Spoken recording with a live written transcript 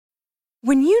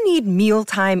When you need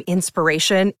mealtime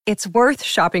inspiration, it's worth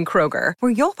shopping Kroger,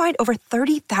 where you'll find over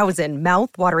 30,000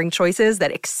 mouth-watering choices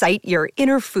that excite your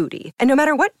inner foodie. And no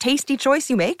matter what tasty choice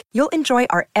you make, you'll enjoy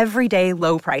our everyday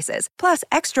low prices, plus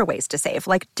extra ways to save,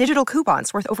 like digital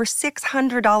coupons worth over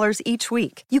 $600 each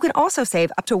week. You can also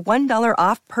save up to $1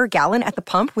 off per gallon at the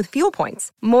pump with fuel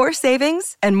points. More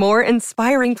savings and more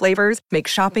inspiring flavors make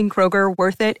shopping Kroger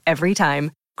worth it every time.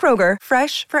 Kroger,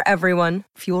 fresh for everyone.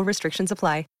 Fuel restrictions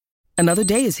apply. Another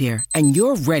day is here, and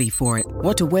you're ready for it.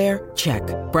 What to wear? Check.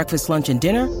 Breakfast, lunch, and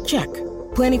dinner? Check.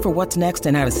 Planning for what's next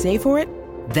and how to save for it?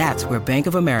 That's where Bank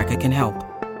of America can help.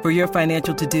 For your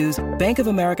financial to-dos, Bank of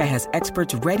America has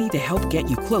experts ready to help get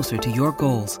you closer to your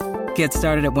goals. Get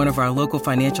started at one of our local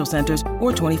financial centers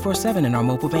or 24/7 in our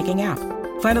mobile banking app.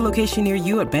 Find a location near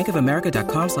you at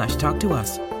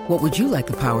bankofamerica.com/talktous. What would you like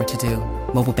the power to do?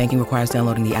 Mobile banking requires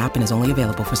downloading the app and is only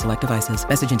available for select devices.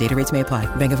 Message and data rates may apply.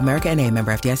 Bank of America N.A.,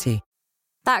 member FDIC.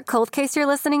 That cold case you're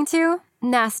listening to?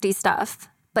 Nasty stuff.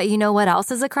 But you know what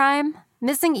else is a crime?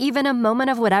 Missing even a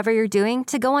moment of whatever you're doing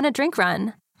to go on a drink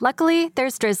run. Luckily,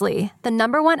 there's Drizzly, the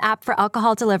 #1 app for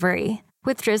alcohol delivery.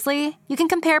 With Drizzly, you can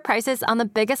compare prices on the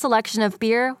biggest selection of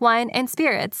beer, wine, and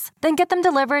spirits, then get them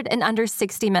delivered in under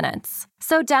 60 minutes.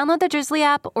 So download the Drizzly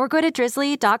app or go to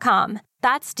drizzly.com.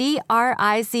 That's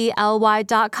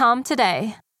DRIZLY.com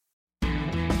today.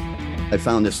 I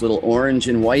found this little orange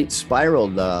and white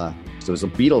spiraled, so it was a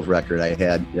Beatles record I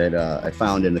had that I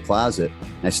found in the closet.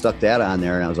 And I stuck that on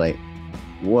there and I was like,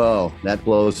 whoa, that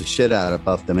blows the shit out of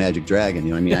Puff the Magic Dragon. You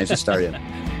know what I mean? I just started.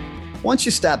 Once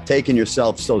you stop taking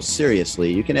yourself so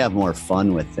seriously, you can have more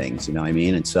fun with things, you know what I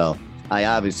mean? And so I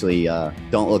obviously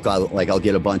don't look like I'll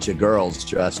get a bunch of girls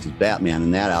dressed as Batman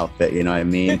in that outfit, you know what I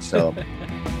mean? So.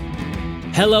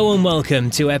 Hello and welcome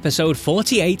to episode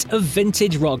 48 of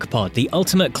Vintage Rock Pod, the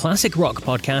ultimate classic rock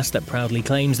podcast that proudly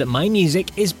claims that my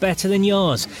music is better than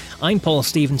yours. I'm Paul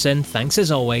Stevenson, thanks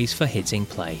as always for hitting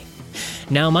play.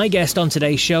 Now my guest on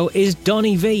today's show is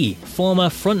Donny V, former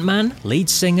frontman, lead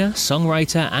singer,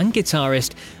 songwriter and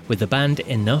guitarist with the band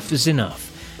Enough's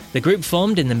Enough. The group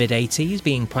formed in the mid-80s,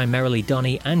 being primarily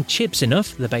Donny and Chips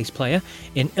Enough, the bass player,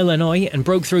 in Illinois and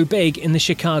broke through big in the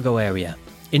Chicago area.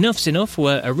 Enough's Enough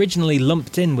were originally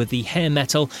lumped in with the hair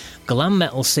metal, glam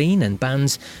metal scene and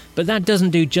bands, but that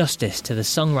doesn't do justice to the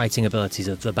songwriting abilities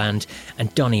of the band,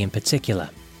 and Donny in particular.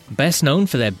 Best known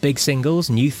for their big singles,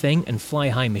 New Thing and Fly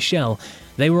High Michelle,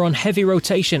 they were on heavy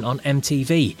rotation on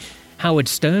MTV. Howard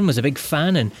Stern was a big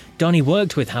fan, and Donny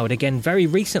worked with Howard again very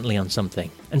recently on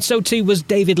something. And so too was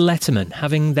David Letterman,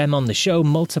 having them on the show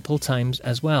multiple times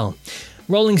as well.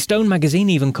 Rolling Stone magazine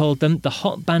even called them the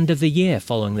Hot Band of the Year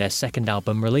following their second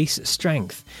album release,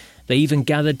 Strength. They even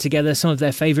gathered together some of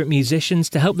their favourite musicians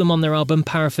to help them on their album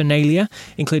Paraphernalia,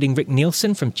 including Rick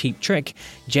Nielsen from Cheap Trick,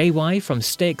 JY from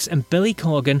Styx and Billy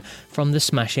Corgan from the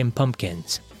Smashing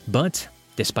Pumpkins. But,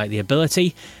 despite the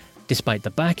ability, despite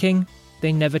the backing,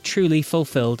 they never truly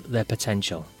fulfilled their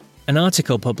potential. An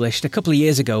article published a couple of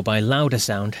years ago by Louder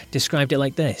Sound described it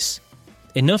like this: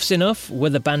 Enough's Enough were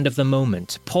the band of the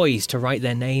moment, poised to write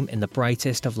their name in the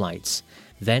brightest of lights.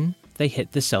 Then they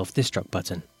hit the self-destruct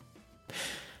button.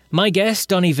 My guest,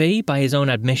 Donny V, by his own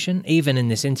admission, even in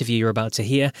this interview you're about to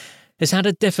hear, has had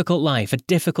a difficult life, a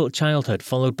difficult childhood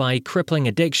followed by crippling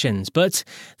addictions, but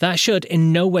that should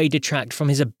in no way detract from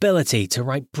his ability to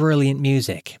write brilliant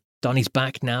music. Donny's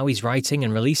back now, he's writing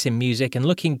and releasing music and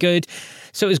looking good,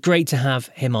 so it was great to have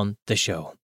him on the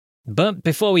show. But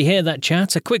before we hear that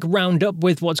chat, a quick roundup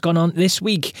with what's gone on this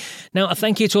week. Now, a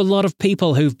thank you to a lot of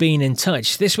people who've been in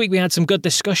touch. This week we had some good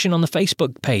discussion on the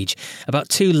Facebook page about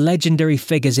two legendary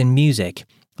figures in music.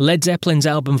 Led Zeppelin's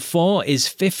album 4 is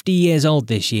 50 years old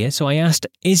this year, so I asked,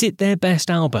 is it their best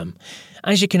album?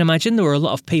 As you can imagine, there were a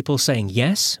lot of people saying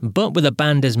yes, but with a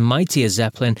band as mighty as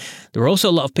Zeppelin, there were also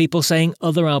a lot of people saying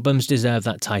other albums deserve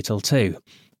that title too.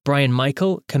 Brian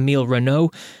Michael, Camille Renault,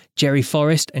 Jerry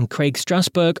Forrest and Craig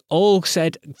Strasberg all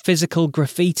said Physical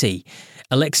Graffiti.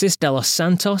 Alexis de los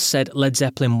Santos said Led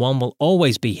Zeppelin 1 will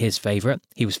always be his favourite.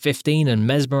 He was 15 and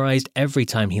mesmerised every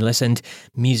time he listened.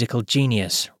 Musical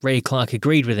genius. Ray Clark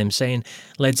agreed with him, saying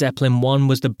Led Zeppelin 1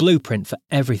 was the blueprint for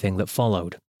everything that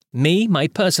followed. Me, my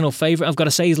personal favourite, I've got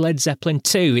to say, is Led Zeppelin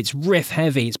 2. It's riff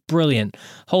heavy, it's brilliant.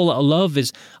 Whole Lotta Love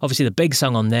is obviously the big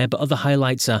song on there, but other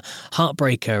highlights are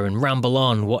Heartbreaker and Ramble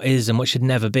On, What Is and What Should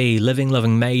Never Be, Living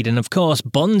Loving Maid, and of course,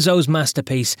 Bonzo's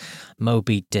masterpiece,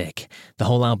 Moby Dick. The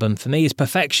whole album for me is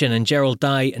perfection, and Gerald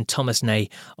Dye and Thomas Ney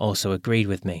also agreed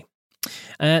with me.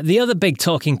 The other big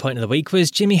talking point of the week was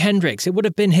Jimi Hendrix. It would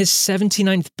have been his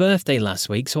 79th birthday last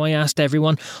week, so I asked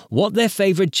everyone what their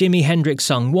favourite Jimi Hendrix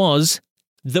song was,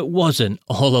 that wasn't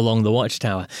all along the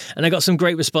Watchtower. And I got some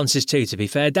great responses too, to be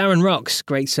fair. Darren Rocks,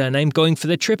 great surname, going for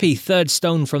the trippy Third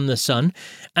Stone from the Sun.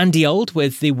 Andy Old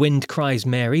with The Wind Cries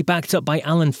Mary, backed up by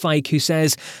Alan Fike, who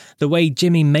says, the way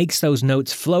Jimmy makes those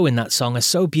notes flow in that song are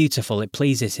so beautiful it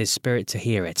pleases his spirit to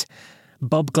hear it.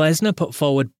 Bob Glesner put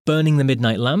forward Burning the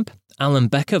Midnight Lamp. Alan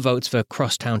Becker votes for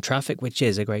Crosstown Traffic, which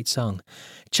is a great song.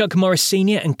 Chuck Morris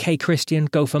Sr. and Kay Christian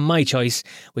go for my choice,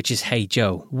 which is Hey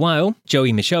Joe. While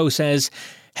Joey Michaud says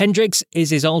Hendrix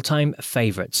is his all-time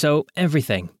favourite, so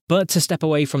everything. But to step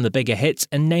away from the bigger hits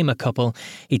and name a couple,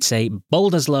 he'd say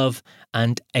Bold as Love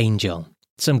and Angel.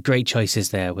 Some great choices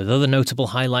there, with other notable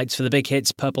highlights for the big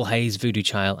hits, Purple Haze, Voodoo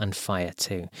Child and Fire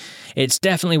too. It's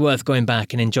definitely worth going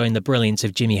back and enjoying the brilliance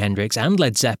of Jimi Hendrix and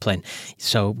Led Zeppelin.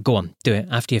 So go on, do it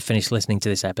after you've finished listening to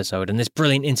this episode and this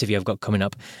brilliant interview I've got coming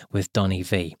up with Donny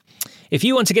V. If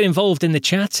you want to get involved in the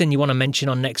chat and you want to mention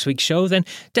on next week's show, then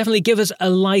definitely give us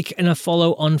a like and a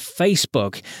follow on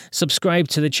Facebook. Subscribe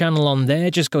to the channel on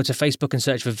there. Just go to Facebook and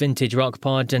search for Vintage Rock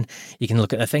Pod and you can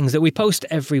look at the things that we post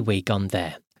every week on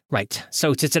there. Right,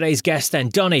 so to today's guest then,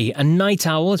 Donny, a night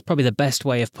owl is probably the best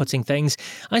way of putting things.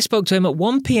 I spoke to him at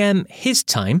 1 p.m. his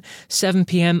time, 7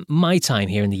 p.m. my time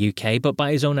here in the UK, but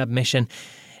by his own admission,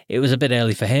 it was a bit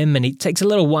early for him and it takes a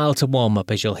little while to warm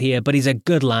up, as you'll hear, but he's a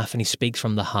good laugh and he speaks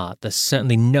from the heart. There's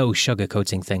certainly no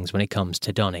sugarcoating things when it comes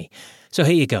to Donny. So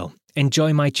here you go.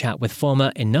 Enjoy my chat with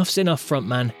former Enough's Enough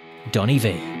frontman, Donny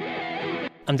V.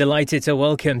 I'm delighted to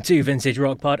welcome to Vintage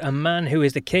Rock Pod a man who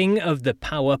is the king of the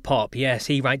power pop. Yes,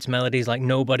 he writes melodies like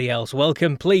nobody else.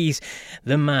 Welcome, please,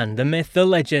 the man, the myth, the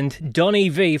legend, Donny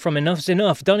V from Enough's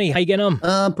Enough. Donny, how you getting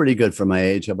on? Pretty good for my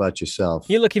age. How about yourself?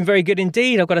 You're looking very good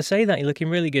indeed. I've got to say that. You're looking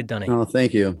really good, Donny. Oh,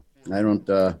 thank you. I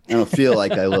don't feel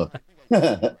like I look.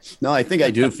 No, I think I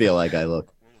do feel like I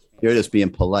look. You're just being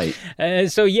polite.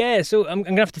 So I'm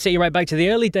going to have to take you right back to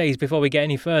the early days before we get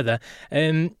any further.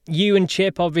 You and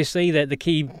Chip, obviously, the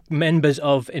key members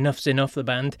of Enough's Enough, the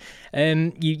band,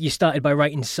 you started by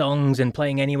writing songs and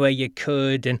playing anywhere you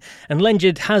could. And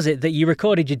legend has it that you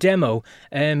recorded your demo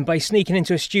by sneaking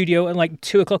into a studio at like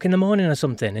 2 o'clock in the morning or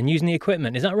something and using the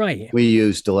equipment. Is that right? We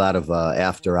used a lot of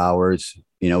after hours.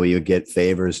 You know, we would get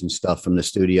favors and stuff from the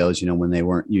studios, when they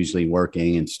weren't usually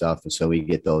working and stuff. And so we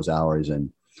get those hours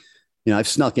and I've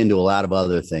snuck into a lot of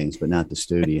other things, but not the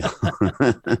studio.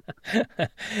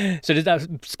 So did that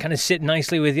kind of sit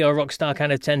nicely with your rock star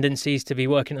kind of tendencies to be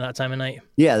working at that time of night?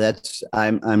 Yeah,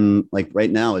 I'm like right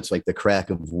now, it's like the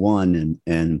crack of one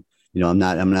and I'm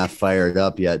not fired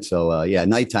up yet. So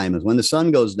nighttime is when the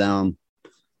sun goes down.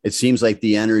 It seems like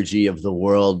the energy of the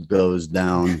world goes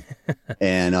down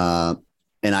and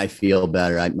I feel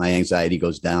better. My anxiety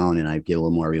goes down and I get a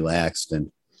little more relaxed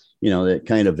and that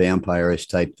kind of vampire-ish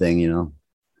type thing,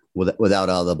 without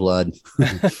all the blood.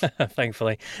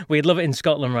 Thankfully. We'd love it in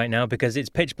Scotland right now because it's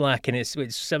pitch black and it's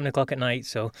 7 o'clock at night.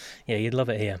 So, yeah, you'd love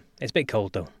it here. It's a bit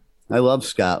cold, though. I love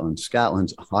Scotland.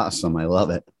 Scotland's awesome. I love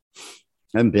it.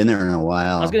 I haven't been there in a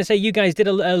while. I was going to say, you guys did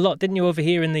a lot, didn't you, over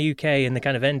here in the UK in the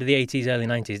kind of end of the 80s, early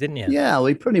 90s, didn't you? Yeah,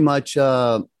 we pretty much,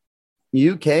 UK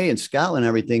and Scotland,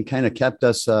 everything kind of kept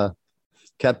us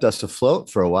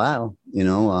afloat for a while,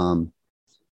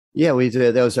 Yeah, we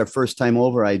did. That was our first time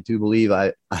over. I do believe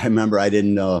I remember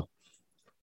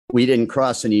we didn't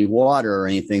cross any water or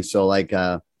anything. So I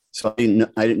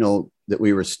didn't know that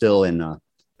we were still in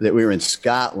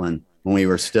Scotland when we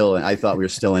were still I thought we were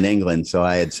still in England. So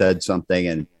I had said something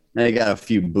and I got a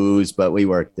few boos, but we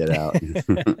worked it out.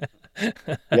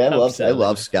 Yeah, I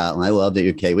love Scotland. I love the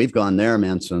UK. We've gone there,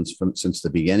 man, since the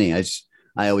beginning.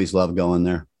 I always love going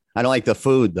there. I don't like the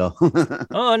food, though.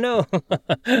 Oh, no.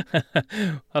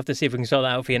 I'll have to see if we can sort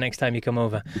that out for you next time you come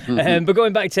over. But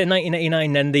going back to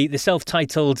 1989, then, the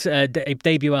self-titled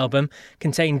debut album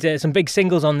contained some big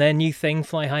singles on there. New Thing,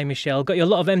 Fly High Michelle. Got you a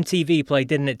lot of MTV play,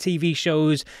 didn't it? TV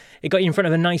shows. It got you in front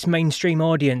of a nice mainstream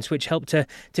audience, which helped to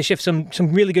shift some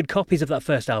really good copies of that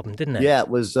first album, didn't it? Yeah, it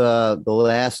was the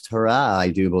last hurrah, I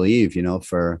do believe,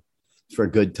 for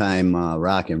good time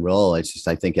rock and roll. It's just,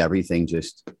 I think everything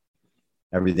just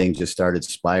started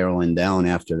spiraling down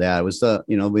after that. It was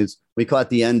we caught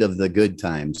the end of the good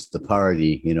times, the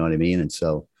party, you know what I mean? And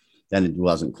so then it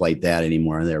wasn't quite that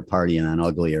anymore. They were partying on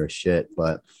uglier shit,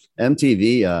 but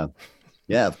MTV,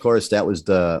 of course that was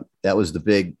the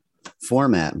big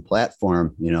format and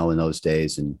platform, in those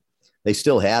days. And they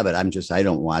still have it. I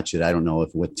don't watch it. I don't know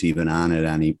if what's even on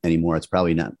it anymore. It's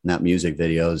probably not music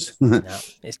videos. No,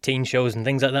 it's teen shows and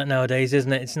things like that nowadays,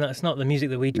 isn't it? It's not the music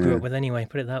that we grew up with anyway.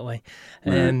 Put it that way.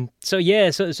 Right.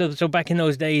 So back in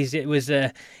those days, it was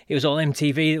all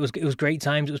MTV. It was great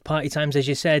times. It was party times, as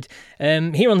you said.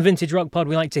 Here on the Vintage Rock Pod,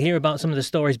 we like to hear about some of the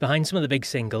stories behind some of the big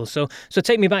singles. So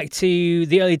take me back to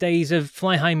the early days of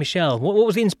Fly High Michelle. What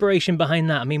was the inspiration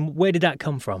behind that? I mean, where did that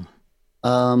come from?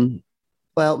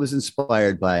 Well, it was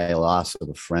inspired by a loss of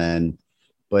a friend,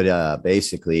 but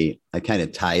basically I kind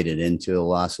of tied it into the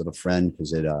loss of a friend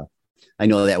because I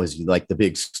know that was like the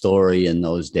big story in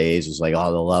those days. It was like,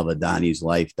 oh, the love of Donnie's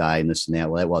life died and this and that.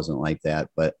 Well, that wasn't like that.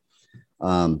 But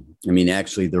I mean,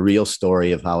 actually, the real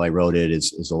story of how I wrote it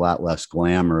is a lot less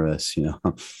glamorous,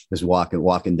 just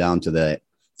walking down to the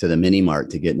mini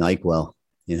mart to get NyQuil,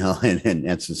 and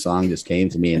that's the song just came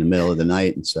to me in the middle of the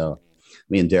night. And so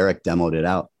me and Derek demoed it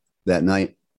out that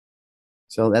night.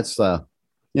 So that's,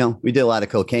 we did a lot of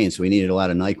cocaine, so we needed a lot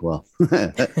of NyQuil.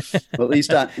 But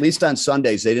at least on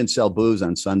Sundays, they didn't sell booze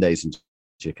on Sundays in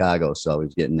Chicago. So I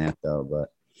was getting that though. But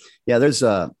yeah,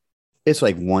 it's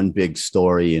like one big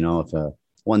story, if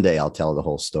one day I'll tell the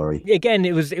whole story. Again,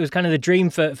 it was kind of the dream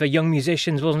for young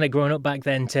musicians, wasn't it, growing up back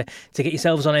then, to get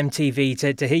yourselves on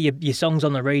MTV, to hear your songs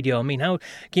on the radio. I mean, how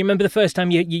can you remember the first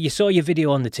time you saw your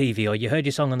video on the TV or you heard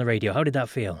your song on the radio? How did that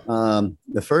feel?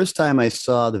 The first time I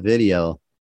saw the video,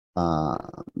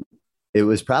 it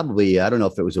was probably, I don't know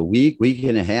if it was a week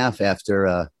and a half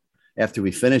after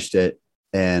we finished it.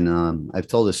 And I've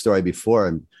told this story before,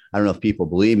 and I don't know if people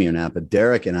believe me or not, but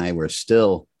Derek and I were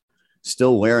still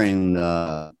wearing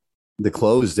the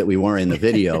clothes that we wore in the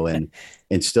video and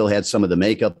still had some of the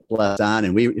makeup left on.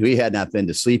 And we had not been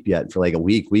to sleep yet for like a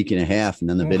week and a half. And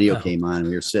then the video came on and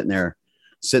we were sitting there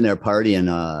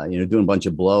partying, doing a bunch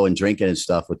of blow and drinking and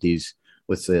stuff with these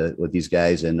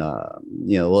guys in, a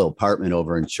little apartment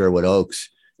over in Sherwood Oaks.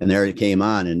 And there it came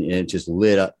on and it just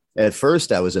lit up. At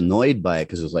first I was annoyed by it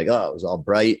because it was like, oh, it was all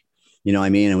bright, what I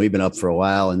mean? And we've been up for a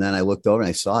while. And then I looked over and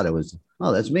I saw it. It was,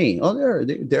 oh, that's me. Oh, there,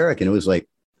 Derek. And it was like,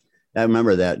 I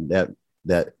remember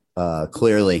that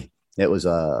clearly. It was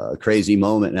a crazy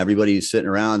moment, and everybody's sitting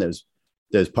around. There's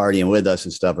partying with us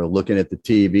and stuff, or looking at the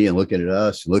TV and looking at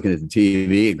us, looking at the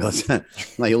TV. It goes,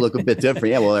 like, you look a bit different.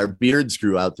 Yeah, well, our beards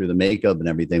grew out through the makeup and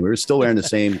everything. We were still wearing the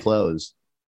same clothes.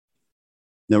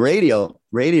 The radio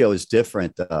is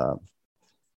different.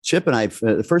 Chip and I,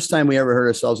 the first time we ever heard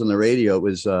ourselves on the radio, it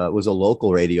was a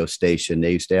local radio station.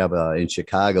 They used to have in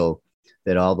Chicago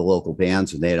that all the local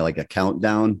bands, and they had like a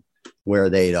countdown where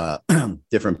they'd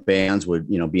different bands would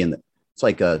be in it's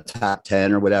like a top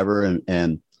 10 or whatever,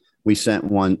 and we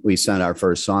sent our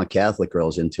first song, Catholic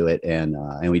Girls, into it, and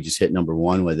we just hit number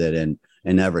one with it and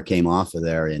never came off of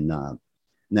there. And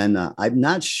then I'm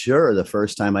not sure the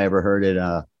first time I ever heard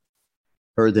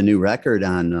the new record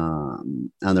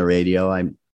on the radio.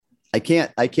 I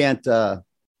can't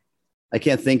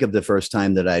think of the first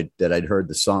time that I'd heard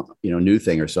the song, New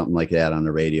Thing or something like that on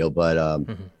the radio, but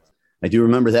I do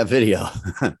remember that video.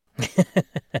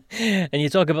 And you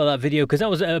talk about that video because that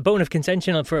was a bone of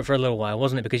contention for a little while,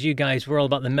 wasn't it? Because you guys were all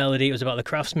about the melody, it was about the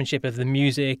craftsmanship of the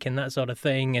music and that sort of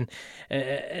thing. And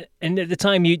at the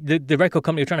time, the record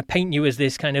company were trying to paint you as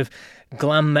this kind of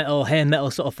glam metal, hair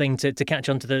metal sort of thing to catch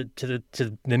on to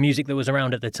the music that was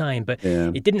around at the time. But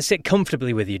It didn't sit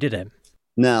comfortably with you, did it?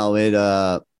 No, it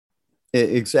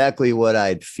exactly what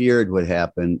I'd feared would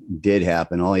happen did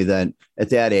happen. Only then at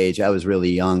that age, I was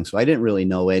really young, so I didn't really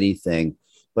know anything.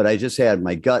 But I just had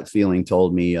my gut feeling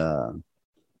told me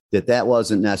that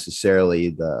wasn't necessarily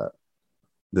the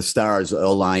stars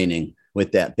aligning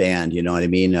with that band. You know what I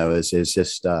mean? It's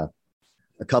just a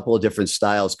couple of different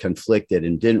styles conflicted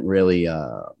and didn't really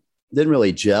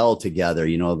gel together.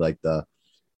 Like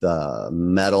the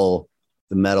metal,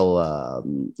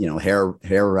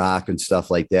 hair rock and stuff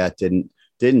like that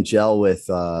didn't gel with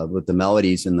the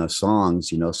melodies in the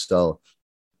songs. So.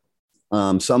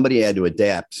 Somebody had to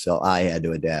adapt. So I had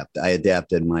to adapt. I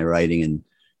adapted my writing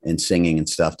and singing and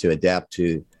stuff to adapt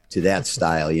to that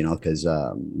style, because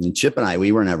Chip and I,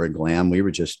 we were never glam. We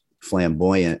were just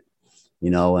flamboyant,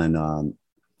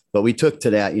 but we took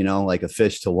to that, like a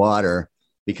fish to water,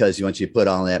 because once you put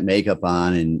all that makeup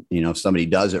on and, if somebody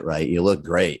does it right, you look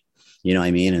great, you know what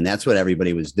I mean? And that's what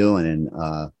everybody was doing. And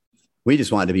we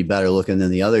just wanted to be better looking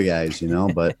than the other guys,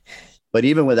 But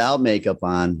even without makeup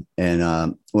on, and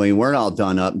when we weren't all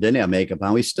done up and didn't have makeup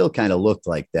on, we still kind of looked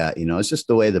like that. It's just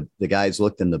the way the guys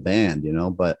looked in the band,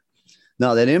 But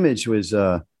no, that image was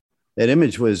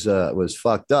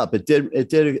fucked up. It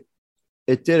did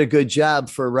a good job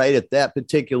for right at that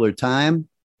particular time,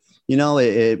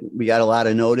 we got a lot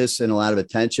of notice and a lot of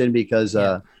attention because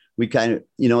we kind of,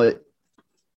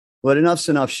 what Enough's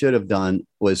Enough should have done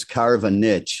was carve a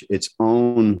niche, its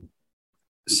own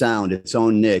sound, its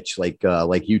own niche, like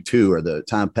U2 or the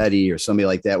Tom Petty or somebody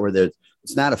like that, where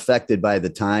it's not affected by the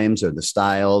times or the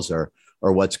styles or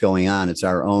what's going on. It's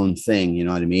our own thing. You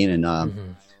know what I mean?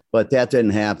 And, but that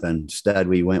didn't happen. Instead,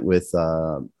 we went with,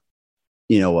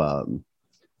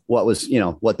 what was,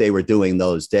 what they were doing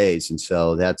those days. And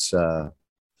so that's,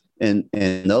 and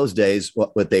in those days,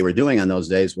 what they were doing on those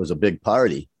days was a big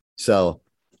party. So,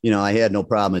 I had no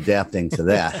problem adapting to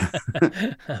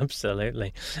that.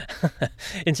 Absolutely.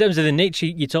 In terms of the niche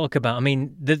you talk about, I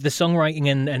mean, the songwriting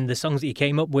and the songs that you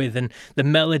came up with and the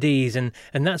melodies and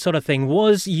that sort of thing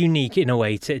was unique in a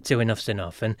way to Enough's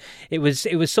Enough. And it was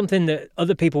something that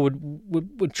other people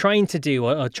were trying to do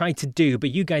or try to do,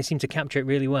 but you guys seem to capture it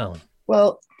really well.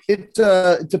 Well, it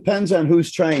depends on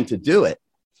who's trying to do it.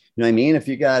 You know what I mean? If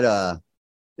you got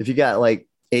like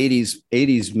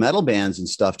 80s metal bands and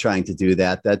stuff trying to do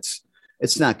that,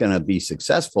 it's not going to be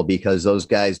successful because those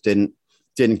guys didn't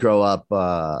grow up,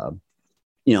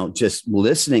 just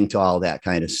listening to all that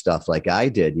kind of stuff like I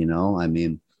did. I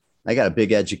mean, I got a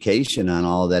big education on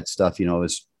all that stuff. I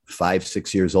was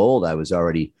 5-6 years old. I was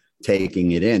already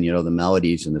taking it in, the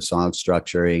melodies and the song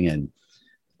structuring and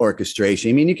orchestration.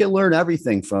 I mean, you can learn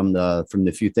everything from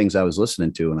the few things I was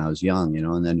listening to when I was young,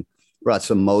 and then brought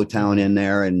some Motown in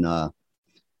there. And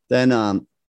then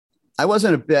I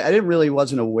wasn't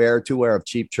aware of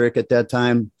Cheap Trick at that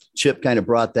time. Chip kind of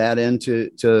brought that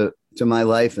into my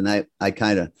life. And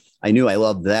I knew I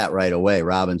loved that right away.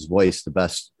 Robin's voice, the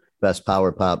best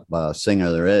power pop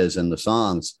singer there is, and the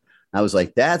songs. I was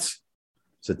like, that's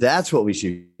what we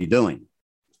should be doing.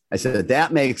 I said,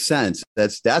 that makes sense.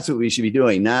 That's what we should be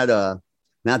doing. Not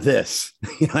this,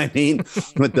 you know what I mean?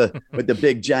 with the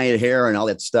big giant hair and all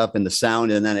that stuff and the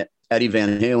sound. And then Eddie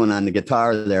Van Halen on the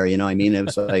guitar there, you know what I mean? It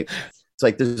was like, it's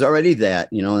like, there's already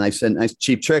that, and I said, nice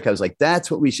Cheap Trick. I was like,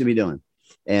 that's what we should be doing.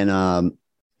 And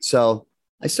so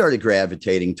I started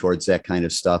gravitating towards that kind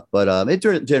of stuff, but it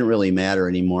didn't really matter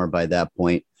anymore by that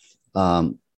point.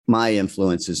 My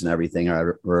influences and everything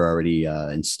were already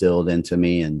instilled into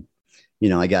me. And,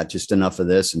 I got just enough of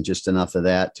this and just enough of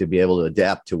that to be able to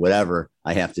adapt to whatever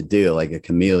I have to do, like a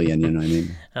chameleon, you know what I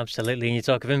mean? Absolutely. And you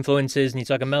talk of influences and you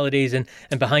talk of melodies and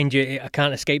behind you, I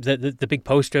can't escape the big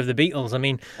poster of the Beatles. I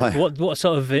mean, what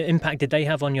sort of impact did they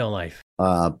have on your life?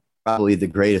 Probably the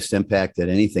greatest impact that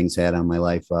anything's had on my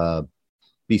life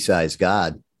besides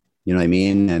God, you know what I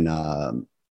mean? And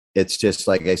it's just,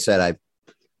 like I said,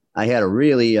 I had a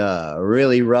really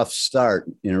rough start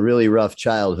in a really rough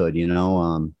childhood,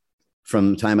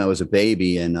 from the time I was a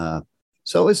baby. And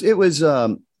so it was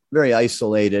very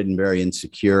isolated and very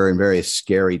insecure and very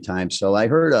scary time. So I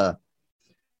got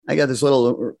this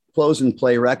little close and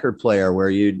play record player where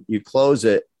you close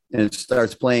it and it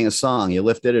starts playing a song. You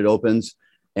lift it, it opens.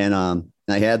 And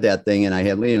I had that thing, and I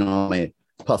had, my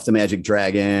Puff the Magic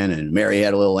Dragon and Mary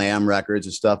Had a Little Lamb records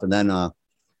and stuff. And then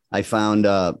I found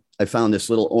this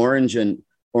little orange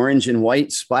and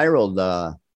white spiraled,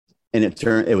 and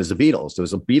it was the Beatles. There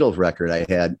was a Beatles record I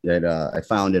had that I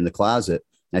found in the closet.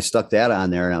 And I stuck that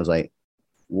on there, and I was like,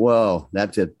 whoa,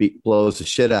 that blows the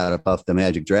shit out of Puff the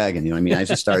Magic Dragon. You know what I mean? I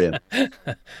just started,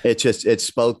 it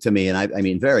spoke to me. And I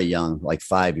mean, very young, like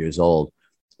 5 years old.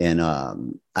 And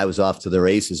I was off to the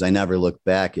races. I never looked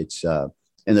back. It's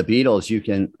in the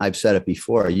Beatles, I've said it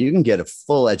before, you can get a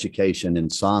full education in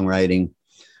songwriting,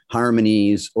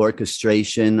 harmonies,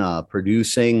 orchestration,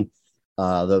 producing,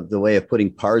 the way of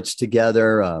putting parts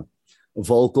together,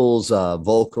 vocals,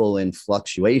 vocal and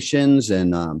fluctuations.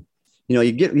 And,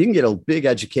 you can get a big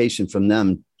education from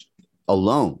them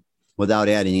alone without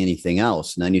adding anything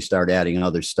else. And then you start adding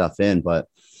other stuff in. But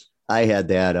I had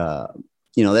that,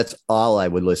 that's all I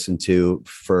would listen to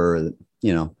for,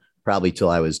 probably till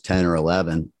I was 10 or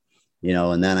 11,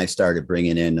 and then I started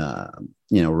bringing in,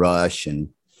 Rush and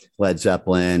Led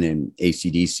Zeppelin and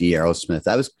AC/DC, Aerosmith.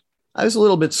 I was a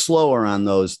little bit slower on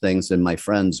those things than my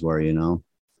friends were,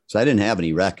 so I didn't have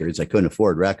any records. I couldn't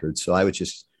afford records. So I would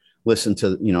just listen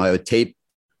to, I would tape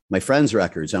my friends'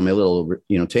 records on my little,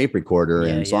 tape recorder.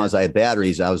 And as long as I had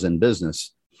batteries, I was in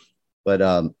business. But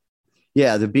the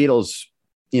Beatles,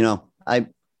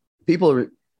 people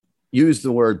use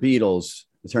the word Beatles,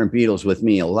 the term Beatles with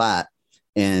me a lot.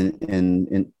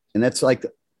 And that's like,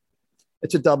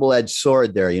 it's a double-edged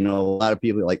sword there. A lot of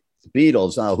people are like, the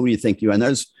Beatles, oh, who do you think you are? And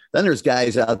there's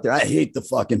guys out there, I hate the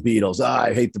fucking Beatles. Oh,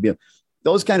 I hate the Beatles.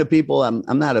 Those kind of people,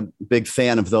 I'm not a big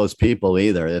fan of those people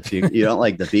either. If you don't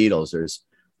like the Beatles,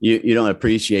 you don't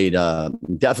appreciate,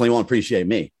 definitely won't appreciate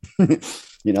me,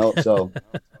 so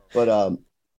But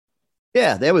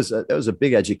yeah, that was a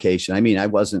big education. I mean, I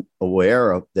wasn't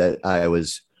aware of that.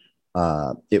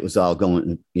 It was all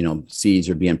going, seeds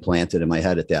are being planted in my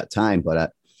head at that time,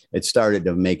 but it started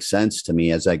to make sense to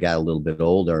me as I got a little bit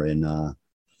older. And,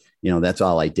 that's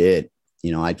all I did.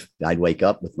 I'd wake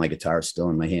up with my guitar still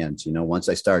in my hands, once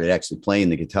I started actually playing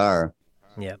the guitar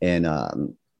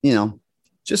and,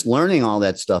 just learning all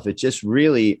that stuff. It just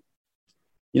really,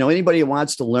 anybody who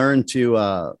wants to learn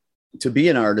to be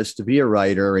an artist, to be a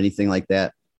writer or anything like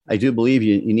that, I do believe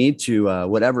you need to,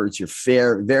 whatever it's your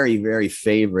very, very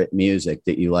favorite music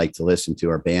that you like to listen to,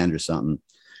 or band or something,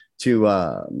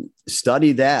 to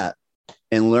study that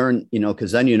and learn,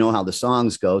 because then how the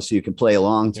songs go, so you can play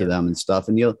along to them and stuff.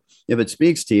 And if it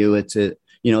speaks to you,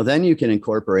 then you can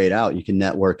incorporate out, you can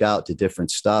network out to different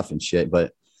stuff and shit.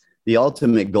 But the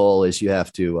ultimate goal is you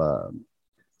have to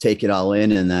take it all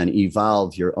in and then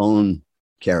evolve your own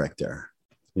character.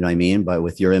 You know what I mean? But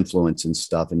with your influence and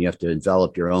stuff, and you have to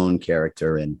develop your own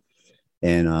character. And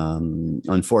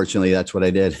unfortunately, that's what I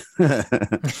did.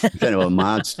 Kind of a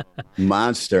monster.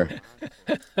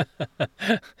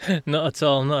 Not at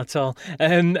all.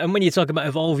 And when you talk about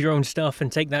evolve your own stuff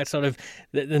and take that sort of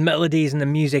the melodies and the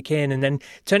music in and then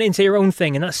turn it into your own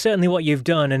thing, and that's certainly what you've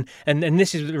done. And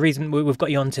this is the reason we've got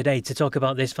you on today, to talk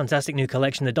about this fantastic new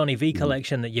collection, the Donny V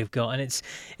collection that you've got. And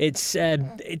it's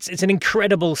an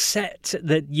incredible set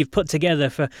that you've put together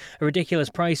for a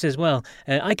ridiculous price as well.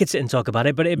 I could sit and talk about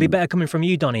it, but it'd be better coming from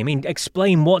you, Donny. I mean,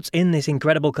 explain what's in this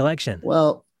incredible collection.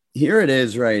 Well, here it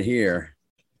is right here.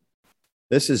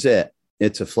 This is it.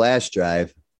 It's a flash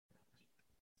drive.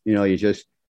 You just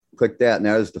click that, and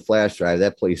there's the flash drive.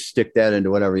 That place, stick that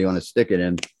into whatever you want to stick it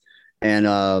in. And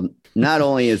not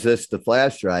only is this the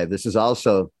flash drive, this is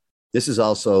also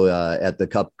at the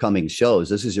upcoming shows.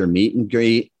 This is your meet and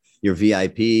greet, your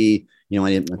VIP.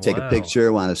 Want to take a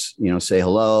picture, want to, say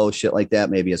hello, shit like that,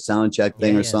 maybe a sound check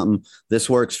thing or something. This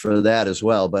works for that as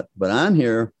well. But on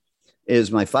here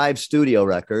is my 5 studio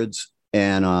records.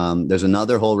 And there's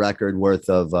another whole record worth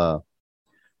of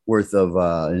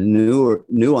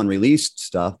new unreleased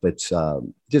stuff. It's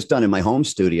just done in my home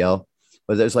studio.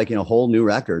 But there's like, a whole new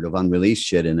record of unreleased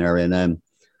shit in there. And then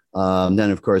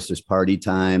of course, there's Party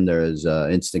Time. There's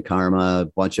Instant Karma,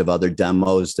 a bunch of other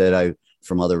demos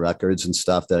from other records and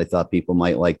stuff that I thought people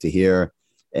might like to hear.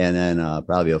 And then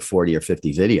probably 40 or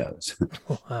 50 videos.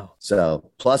 Wow.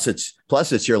 So plus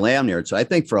it's your lanyard. So I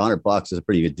think for $100 is a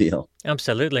pretty good deal.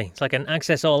 Absolutely. It's like an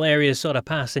access all areas sort of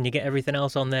pass, and you get everything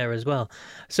else on there as well.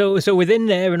 So within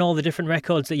there and all the different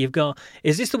records that you've got,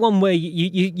 is this the one where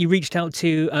you reached out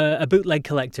to a bootleg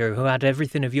collector who had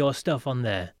everything of your stuff on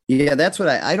there? Yeah, that's what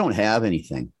I don't have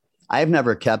anything. I've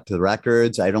never kept the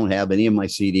records. I don't have any of my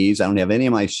CDs. I don't have any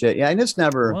of my shit. Yeah, I just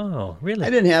never. Wow, really? I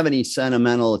didn't have any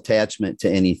sentimental attachment to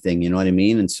anything. You know what I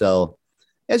mean? And so,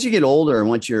 as you get older, and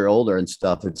once you're older and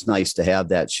stuff, it's nice to have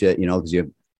that shit. Because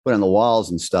you put on the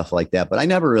walls and stuff like that. But I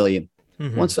never really.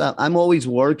 Mm-hmm. Once I'm always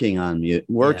working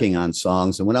on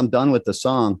songs, and when I'm done with the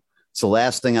song, it's the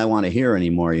last thing I want to hear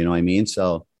anymore. You know what I mean?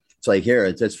 So it's like, here,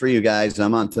 it's for you guys.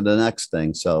 I'm on to the next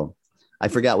thing. So. I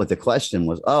forgot what the question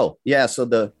was. Oh, yeah. So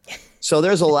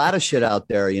there's a lot of shit out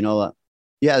there,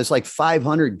 it's like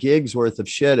 500 gigs worth of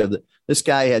shit. This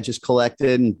guy had just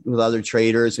collected with other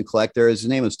traders and collectors. His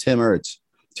name was Tim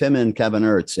and Kevin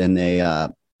Ertz. And they,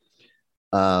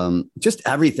 just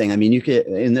everything. I mean, you could,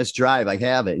 in this drive, I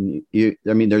have it.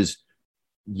 And there's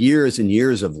years and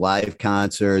years of live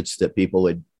concerts that people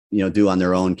would, do on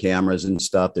their own cameras and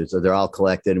stuff. They're all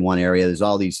collected in one area.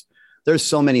 There's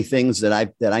so many things that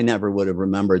I never would have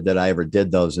remembered that I ever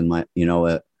did those in my,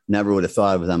 never would have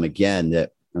thought of them again.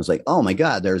 That I was like, oh my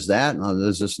God, there's that. And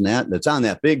there's this and that. That's on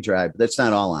that big drive, but that's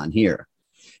not all on here.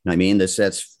 I mean,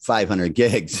 that's 500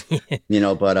 gigs,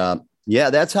 but yeah,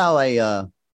 that's how I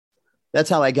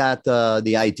got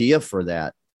the idea for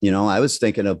that. I was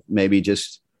thinking of maybe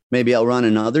I'll run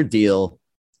another deal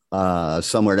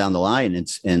somewhere down the line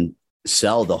and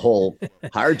sell the whole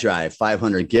hard drive,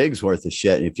 500 gigs worth of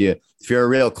shit. If you're a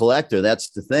real collector, that's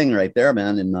the thing right there,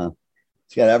 man. And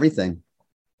it's got everything.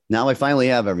 Now I finally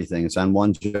have everything. It's on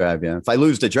one drive. Yeah. If I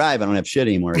lose the drive, I don't have shit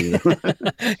anymore either.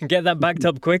 Get that backed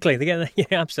up quickly. Yeah,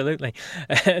 absolutely.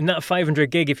 And that 500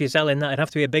 gig, if you're selling that, it'd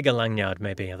have to be a bigger lanyard,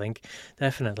 maybe, I think.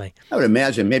 Definitely. I would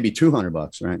imagine maybe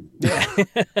 $200, right?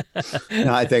 Yeah.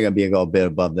 No, I think I'd be a bit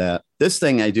above that. This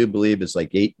thing, I do believe, is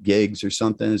like 8 gigs or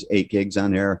something. There's 8 gigs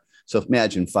on there. So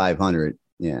imagine 500.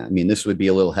 Yeah. I mean, this would be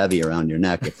a little heavy around your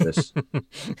neck if this,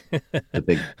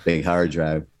 the big hard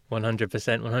drive. 100%,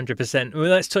 100%. Well,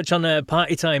 let's touch on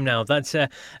Party Time now. That's a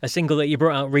single that you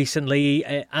brought out recently.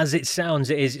 As it sounds,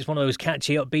 it's one of those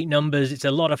catchy, upbeat numbers. It's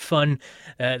a lot of fun.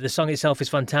 The song itself is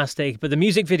fantastic, but the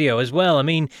music video as well. I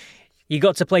mean, you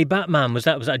got to play Batman. Was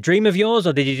that a dream of yours,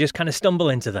 or did you just kind of stumble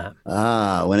into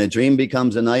that? When a dream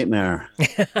becomes a nightmare.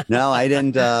 No, I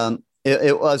didn't.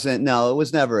 It wasn't. No, it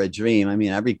was never a dream. I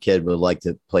mean, every kid would like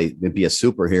to be a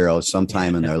superhero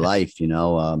sometime in their life, you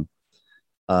know.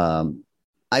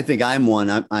 I think I'm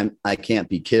one. I can't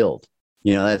be killed.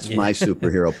 You know, that's my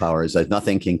superhero power, is that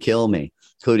nothing can kill me,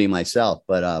 including myself.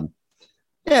 But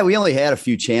yeah, we only had a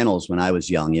few channels when I was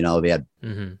young. You know, we had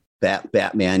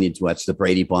Batman. You'd watch the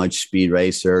Brady Bunch, Speed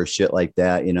Racer, shit like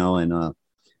that. You know,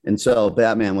 and so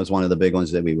Batman was one of the big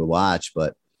ones that we would watch.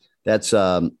 But that's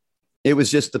it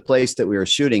was just the place that we were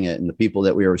shooting it, and the people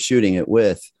that we were shooting it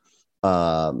with.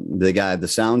 The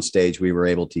sound stage we were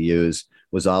able to use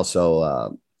was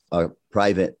also a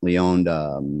privately owned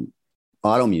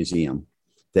auto museum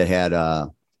that had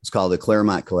it's called the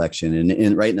Claremont Collection,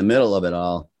 and right in the middle of it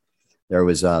all there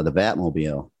was the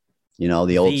Batmobile, you know,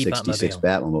 the old 66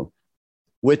 Batmobile,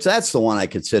 which that's the one I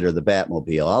consider the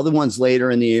Batmobile. All the ones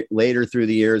later through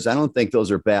the years, I don't think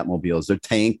those are Batmobiles. They're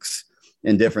tanks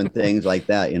and different things like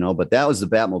that, you know, but that was the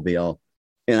Batmobile.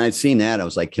 And I'd seen that. I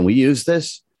was like, can we use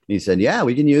this? And he said, yeah,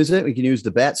 we can use it. We can use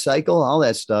the Bat Cycle, all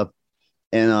that stuff.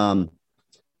 And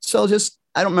so just,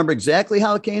 I don't remember exactly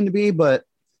how it came to be, but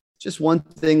just one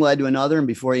thing led to another. And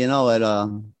before you know it,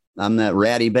 I'm that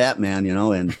ratty Batman, you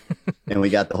know, and we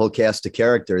got the whole cast of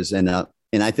characters. And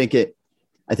I think it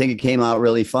came out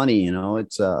really funny. You know,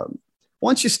 it's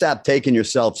once you stop taking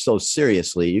yourself so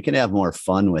seriously, you can have more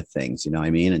fun with things, you know what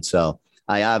I mean? And so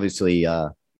I obviously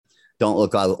don't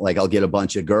look like I'll get a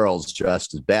bunch of girls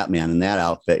dressed as Batman in that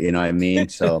outfit, you know what I mean?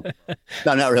 So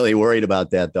I'm not really worried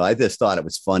about that, though. I just thought it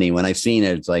was funny. When I seen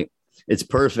it, it's like, it's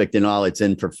perfect in all its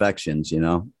imperfections, you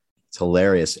know? It's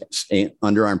hilarious.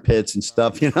 Underarm pits and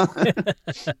stuff, you know?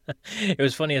 It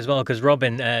was funny as well because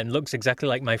Robin looks exactly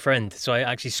like my friend. So I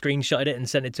actually screenshotted it and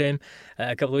sent it to him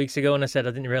a couple of weeks ago. And I said,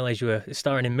 I didn't realize you were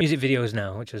starring in music videos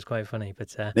now, which was quite funny.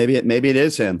 But maybe it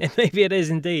is him. Maybe it is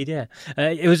indeed, yeah.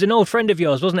 It was an old friend of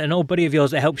yours, wasn't it? An old buddy of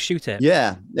yours that helped shoot it.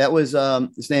 Yeah, that was,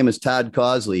 his name is Todd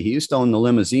Causley. He used to own the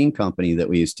limousine company that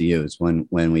we used to use when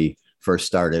we first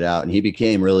started out. And he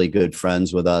became really good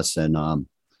friends with us. And,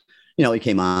 you know, he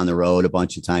came on the road a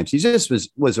bunch of times. He just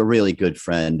was a really good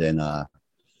friend. And I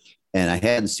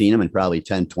hadn't seen him in probably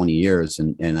 10, 20 years.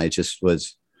 And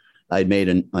I'd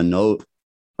made a note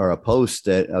or a post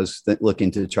that I was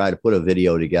looking to try to put a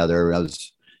video together.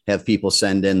 Have people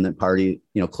send in the party,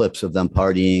 you know, clips of them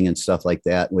partying and stuff like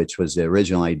that, which was the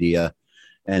original idea.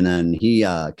 And then he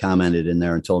commented in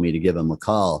there and told me to give him a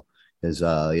call.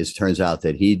 It turns out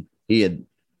that he had,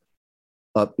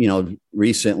 you know,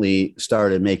 recently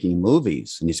started making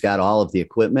movies, and he's got all of the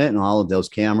equipment and all of those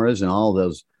cameras and all of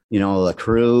those, you know, the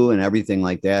crew and everything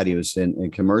like that. He was in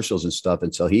commercials and stuff.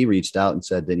 And so he reached out and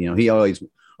said that, you know, he always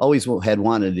had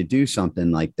wanted to do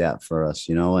something like that for us,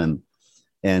 you know,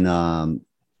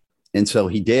 and so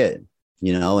he did,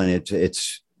 you know, and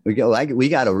we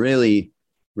got a really,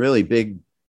 really big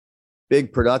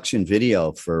production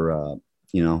video for,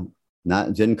 you know,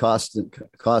 didn't cost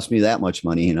me that much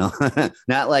money, you know,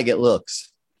 not like it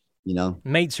looks, you know.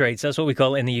 Mates rates, that's what we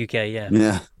call it in the UK, yeah.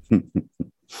 Yeah.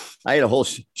 I had a whole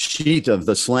sheet of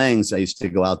the slangs I used to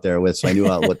go out there with, so I knew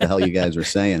what the hell you guys were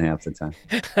saying half the time.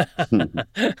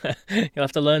 You'll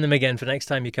have to learn them again for next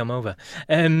time you come over.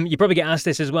 You probably get asked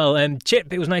this as well.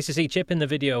 Chip, it was nice to see Chip in the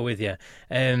video with you.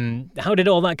 How did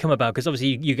all that come about? Because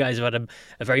obviously you guys have had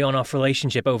a very on-off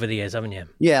relationship over the years, haven't you?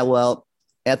 Yeah, well,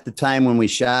 at the time when we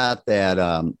shot that,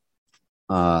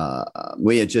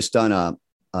 we had just done a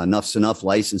Enough's Enough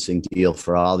licensing deal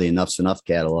for all the Enough's Enough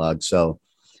catalog. So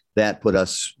that put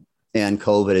us, and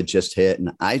COVID had just hit,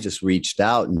 and I just reached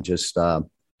out and just, you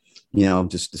know,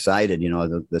 just decided, you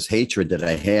know, this hatred that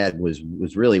I had was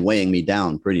really weighing me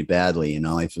down pretty badly. You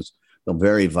know, I just felt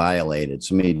very violated.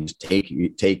 So maybe just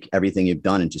take everything you've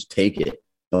done and just take it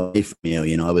away from you.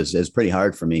 You know, it was pretty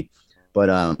hard for me, but,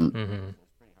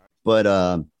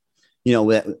 you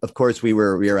know, of course we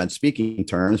were on speaking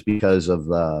terms because of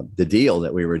the deal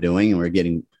that we were doing, and we were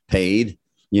getting paid,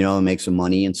 you know, and make some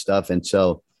money and stuff. And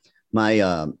so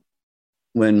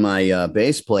when my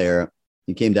bass player,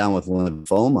 he came down with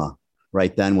lymphoma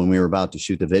right then when we were about to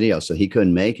shoot the video, so he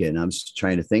couldn't make it. And I was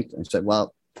trying to think, I said,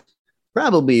 well,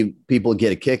 probably people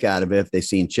get a kick out of it if they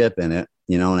seen Chip in it,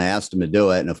 you know, and I asked him to do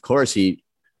it. And of course he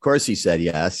said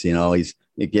yes, you know, he'd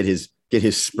get his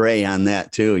spray on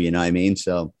that too, you know what I mean?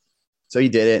 So he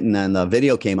did it, and then the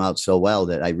video came out so well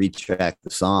that I retracked the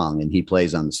song, and he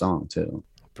plays on the song too.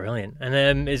 Brilliant.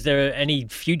 And is there any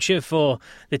future for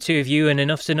the two of you and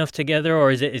Enough's Enough together,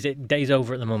 or is it days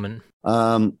over at the moment?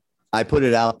 I put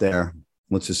it out there.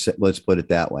 Let's put it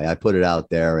that way. I put it out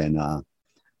there, and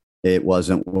it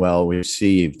wasn't well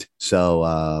received.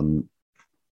 So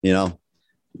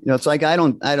it's like I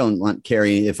don't want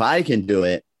Kerry. If I can do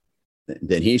it,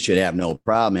 then he should have no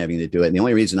problem having to do it. And the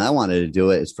only reason I wanted to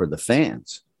do it is for the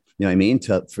fans. You know what I mean?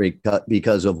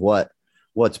 Because of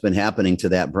what's been happening to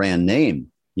that brand name.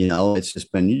 It's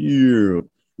just been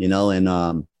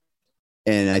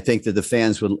and I think that the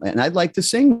fans would, and I'd like to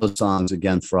sing those songs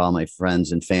again for all my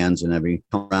friends and fans and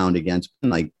come around again. It's been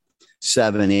like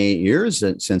 7-8 years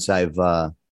since I've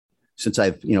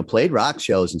played rock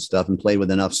shows and stuff and played with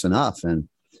Enough's Enough. And,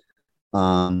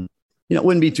 it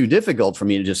wouldn't be too difficult for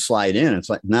me to just slide in. It's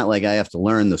like, not like I have to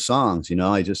learn the songs,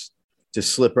 I just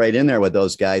slip right in there with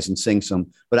those guys and sing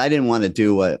some, but I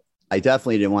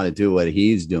definitely didn't want to do what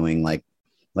he's doing.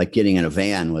 Like getting in a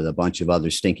van with a bunch of other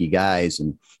stinky guys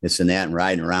and this and that and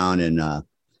riding around and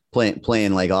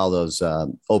playing like all those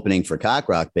opening for cock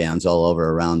rock bands all over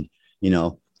around,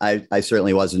 I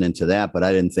certainly wasn't into that, but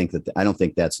I don't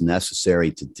think that's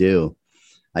necessary to do.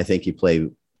 I think you play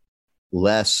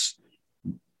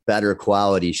better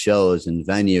quality shows and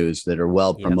venues that are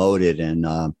well promoted and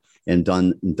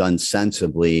done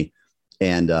sensibly.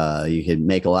 And you can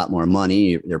make a lot more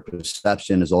money. Your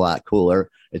perception is a lot cooler.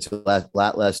 It's a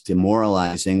lot less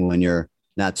demoralizing when you're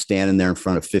not standing there in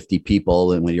front of 50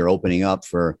 people. And when you're opening up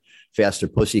for Faster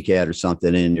Pussycat or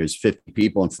something, and there's 50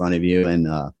 people in front of you, and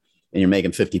you're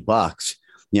making $50. You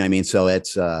know what I mean? So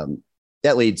it's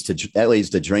that leads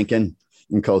to drinking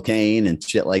and cocaine and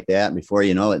shit like that. And before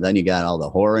you know it, then you got all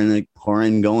the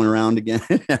whoring going around again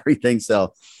and everything.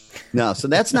 So. No, so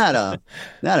that's not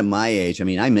at my age. I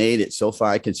mean, I made it so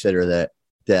far. I consider that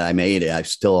I made it. I'm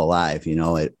still alive,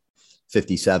 at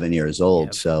 57 years old.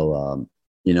 Yep. So,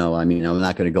 I mean, I'm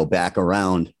not going to go back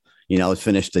around,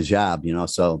 finish the job,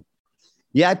 So,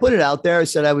 yeah, I put it out there. I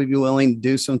said I would be willing to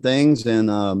do some things,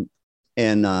 and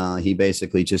he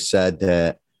basically just said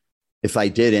that if I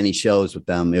did any shows with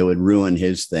them, it would ruin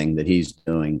his thing that he's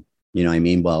doing. You know what I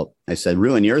mean? Well, I said,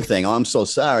 ruin your thing. Oh, I'm so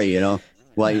sorry,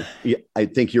 Well, I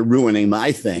think you're ruining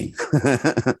my thing,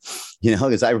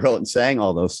 because I wrote and sang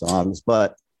all those songs.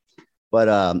 But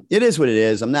it is what it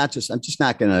is. I'm just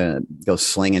not going to go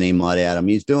sling any mud at him.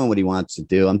 He's doing what he wants to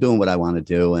do. I'm doing what I want to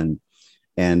do,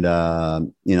 and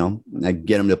I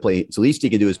get him to play. So the least he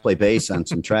can do is play bass on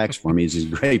some tracks for me. He's a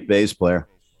great bass player.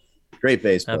 Great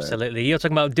bass player. Absolutely. You're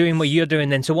talking about doing what you're doing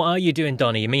then. So what are you doing,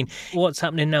 Donnie? I mean, what's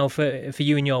happening now for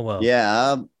you in your world?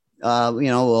 Yeah.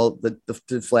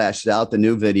 The flashed out the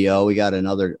new video. We got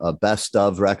another best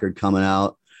of record coming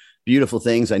out. Beautiful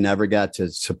Things. I never got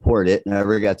to support it.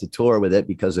 Never got to tour with it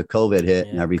because of COVID hit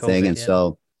and everything.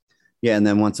 So, and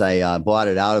then once I bought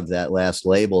it out of that last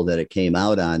label that it came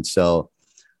out on. So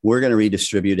we're going to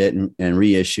redistribute it and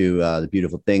reissue the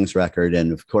Beautiful Things record.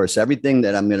 And of course, everything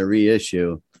that I'm going to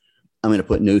reissue, I'm going to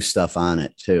put new stuff on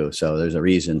it too. So there's a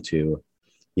reason to,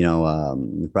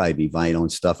 probably be vinyl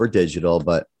and stuff or digital,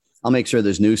 but I'll make sure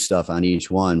there's new stuff on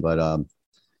each one. But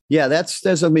there's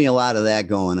going to be a lot of that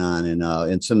going on,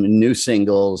 and some new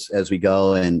singles as we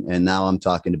go. And now I'm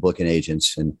talking to booking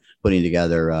agents and putting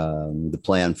together the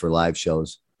plan for live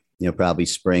shows. Probably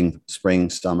spring,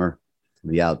 summer.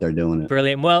 Be out there doing it.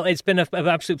 Brilliant. Well, it's been an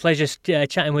absolute pleasure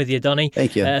chatting with you, Donnie.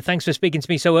 Thank you. Thanks for speaking to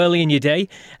me so early in your day,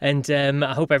 and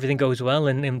I hope everything goes well,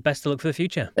 and best of luck for the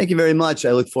future. Thank you very much.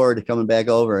 I look forward to coming back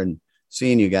over and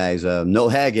seeing you guys. No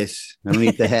haggis. I don't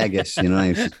eat the haggis.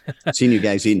 I've seen you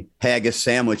guys eating haggis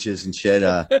sandwiches and shit.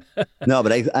 No,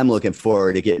 but I'm looking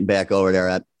forward to getting back over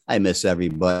there. I miss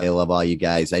everybody. I love all you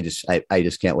guys. I just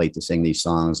can't wait to sing these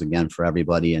songs again for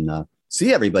everybody and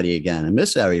see everybody again. I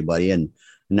miss everybody. And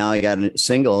now I got a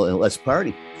single, and let's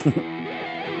party.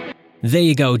 There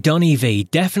you go, Donnie V.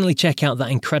 Definitely check out that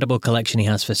incredible collection he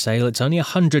has for sale. It's only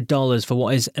 $100 for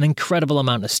what is an incredible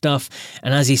amount of stuff.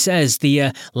 And as he says,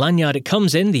 the lanyard it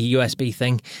comes in, the USB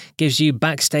thing, gives you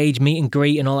backstage meet and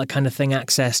greet and all that kind of thing,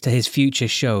 access to his future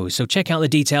shows. So check out the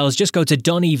details. Just go to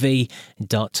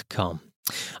DonnieV.com.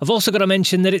 I've also got to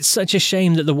mention that it's such a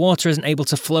shame that the water isn't able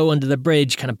to flow under the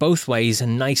bridge kind of both ways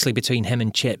and nicely between him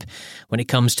and Chip when it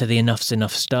comes to the Enough's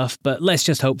Enough stuff, but let's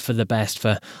just hope for the best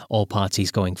for all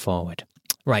parties going forward.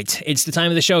 Right, it's the time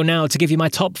of the show now to give you my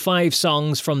top 5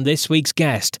 songs from this week's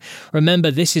guest. Remember,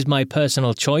 this is my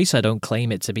personal choice. I don't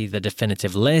claim it to be the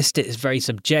definitive list. It is very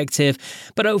subjective,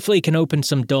 but hopefully it can open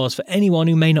some doors for anyone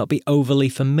who may not be overly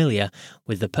familiar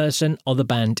with the person or the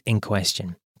band in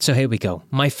question. So here we go.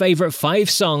 My favourite 5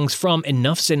 songs from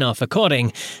Enough's Enough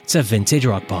according to Vintage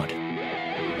Rock Pod.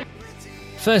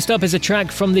 First up is a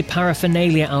track from the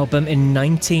Paraphernalia album in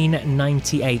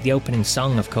 1998, the opening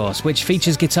song, of course, which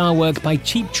features guitar work by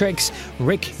Cheap Trick's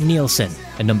Rick Nielsen.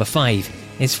 And number 5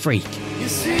 is Freak. You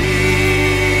see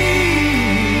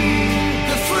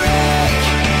the freak,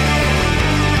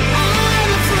 I'm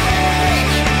a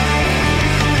freak.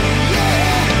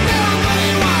 Yeah,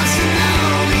 nobody wants to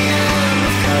know me, I'm a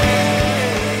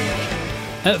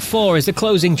freak. At 4 is the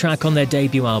closing track on their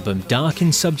debut album, dark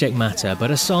in subject matter,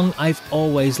 but a song I've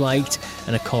always liked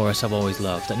and a chorus I've always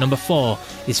loved. At number 4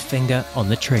 is Finger on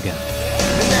the Trigger.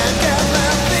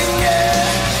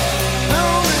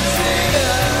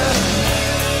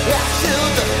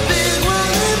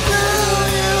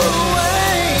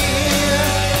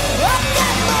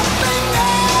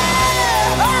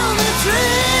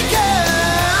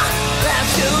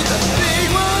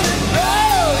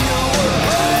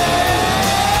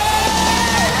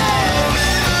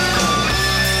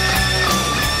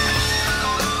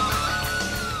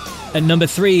 At number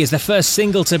 3 is the first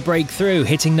single to break through,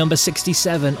 hitting number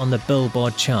 67 on the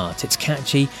Billboard chart. It's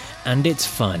catchy and it's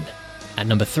fun. At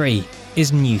number 3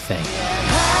 is New Thing.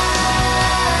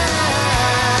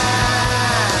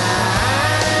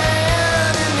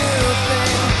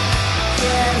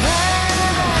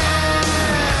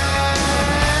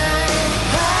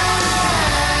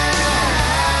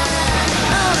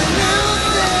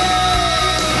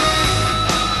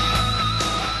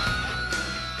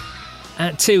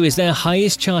 At 2 is their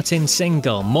highest charting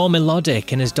single, more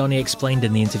melodic, and as Donnie explained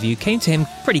in the interview, came to him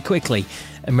pretty quickly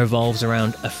and revolves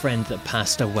around a friend that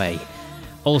passed away.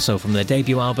 Also from their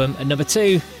debut album, at number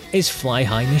 2 is Fly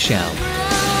High Michelle.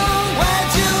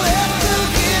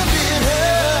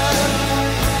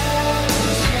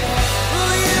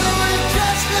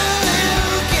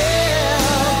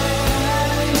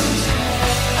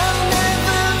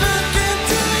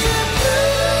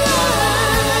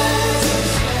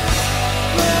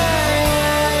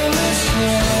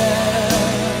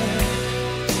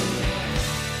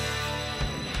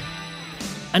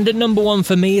 And at number 1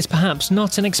 for me is perhaps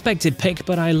not an expected pick,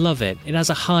 but I love it. It has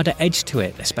a harder edge to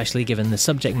it, especially given the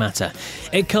subject matter.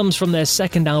 It comes from their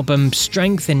second album,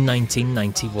 Strength, in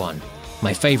 1991.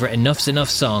 My favourite Enough's Enough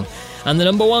song, and the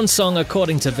number 1 song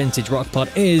according to Vintage Rock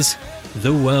Pod is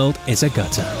The World Is a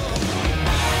Gutter.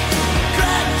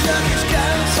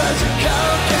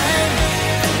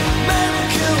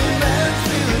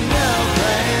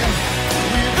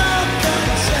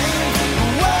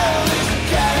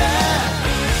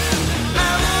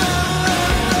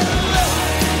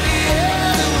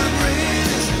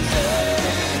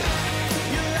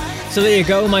 So there you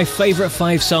go, my favourite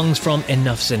 5 songs from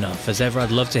Enough's Enough. As ever, I'd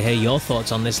love to hear your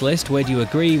thoughts on this list. Where do you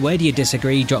agree? Where do you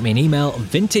disagree? Drop me an email,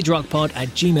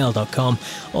 vintagerockpod@gmail.com,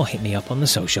 or hit me up on the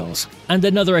socials. And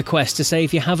another request to say,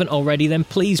 if you haven't already, then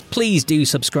please do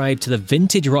subscribe to the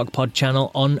Vintage Rock Pod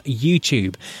channel on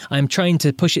YouTube. I'm trying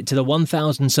to push it to the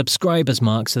 1,000 subscribers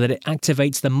mark so that it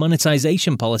activates the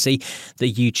monetization policy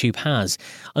that YouTube has.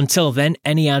 Until then,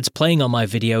 any ads playing on my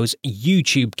videos,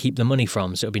 YouTube keep the money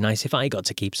from, so it would be nice if I got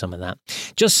to keep some of that.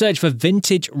 Just search for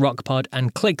Vintage Rock Pod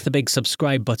and click the big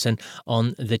subscribe button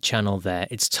on the channel there.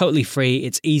 It's totally free,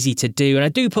 it's easy to do, and I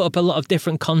do put up a lot of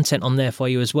different content on there for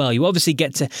you as well. You obviously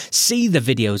get to see the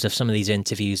videos of some of these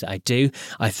interviews that I do.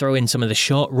 I throw in some of the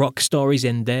short rock stories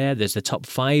in there. There's the top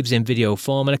 5s in video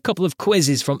form and a couple of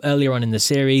quizzes from earlier on in the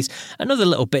series and other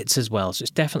little bits as well, so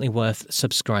it's definitely worth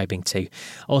subscribing to.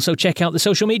 Also check out the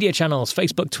social media channels,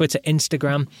 Facebook, Twitter,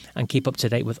 Instagram, and keep up to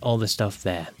date with all the stuff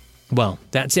there. Well,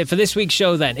 that's it for this week's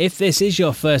show then. If this is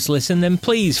your first listen, then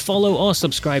please follow or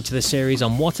subscribe to the series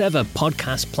on whatever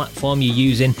podcast platform you're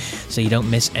using so you don't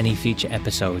miss any future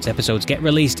episodes. Episodes get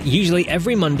released usually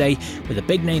every Monday with a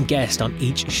big name guest on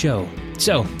each show.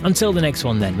 So, until the next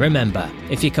one then, remember,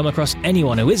 if you come across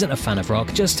anyone who isn't a fan of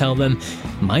rock, just tell them,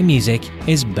 my music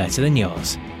is better than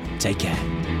yours. Take care.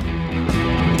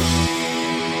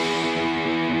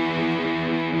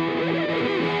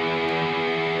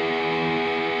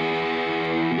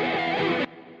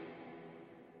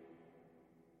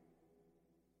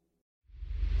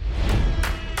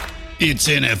 It's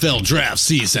NFL draft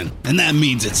season, and that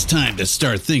means it's time to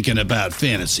start thinking about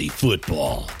fantasy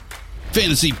football.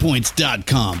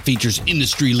 FantasyPoints.com features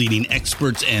industry-leading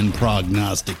experts and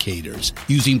prognosticators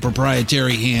using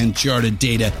proprietary hand-charted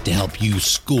data to help you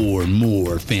score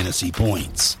more fantasy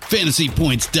points.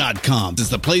 FantasyPoints.com is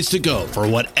the place to go for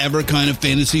whatever kind of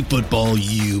fantasy football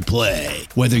you play.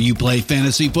 Whether you play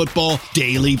fantasy football,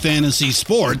 daily fantasy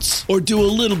sports, or do a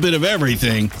little bit of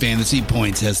everything, Fantasy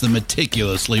Points has the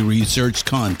meticulously researched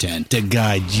content to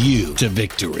guide you to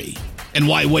victory. And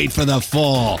why wait for the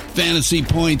fall? Fantasy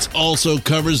Points also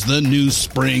covers the new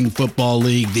spring football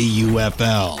league, the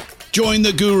UFL. Join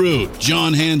the guru,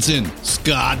 John Hansen,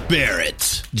 Scott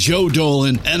Barrett, Joe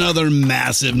Dolan, and other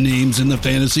massive names in the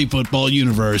fantasy football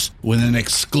universe with an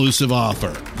exclusive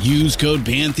offer. Use code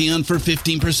Pantheon for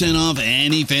 15% off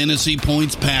any Fantasy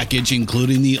Points package,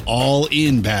 including the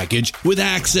all-in package, with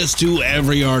access to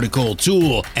every article,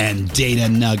 tool, and data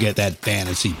nugget that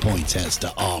Fantasy Points has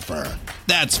to offer.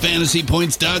 That's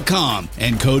fantasypoints.com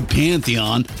and code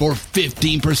Pantheon for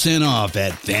 15% off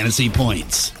at Fantasy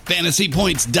Points.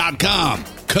 Fantasypoints.com,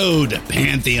 code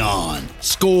Pantheon.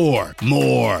 Score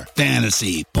more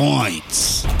fantasy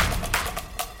points.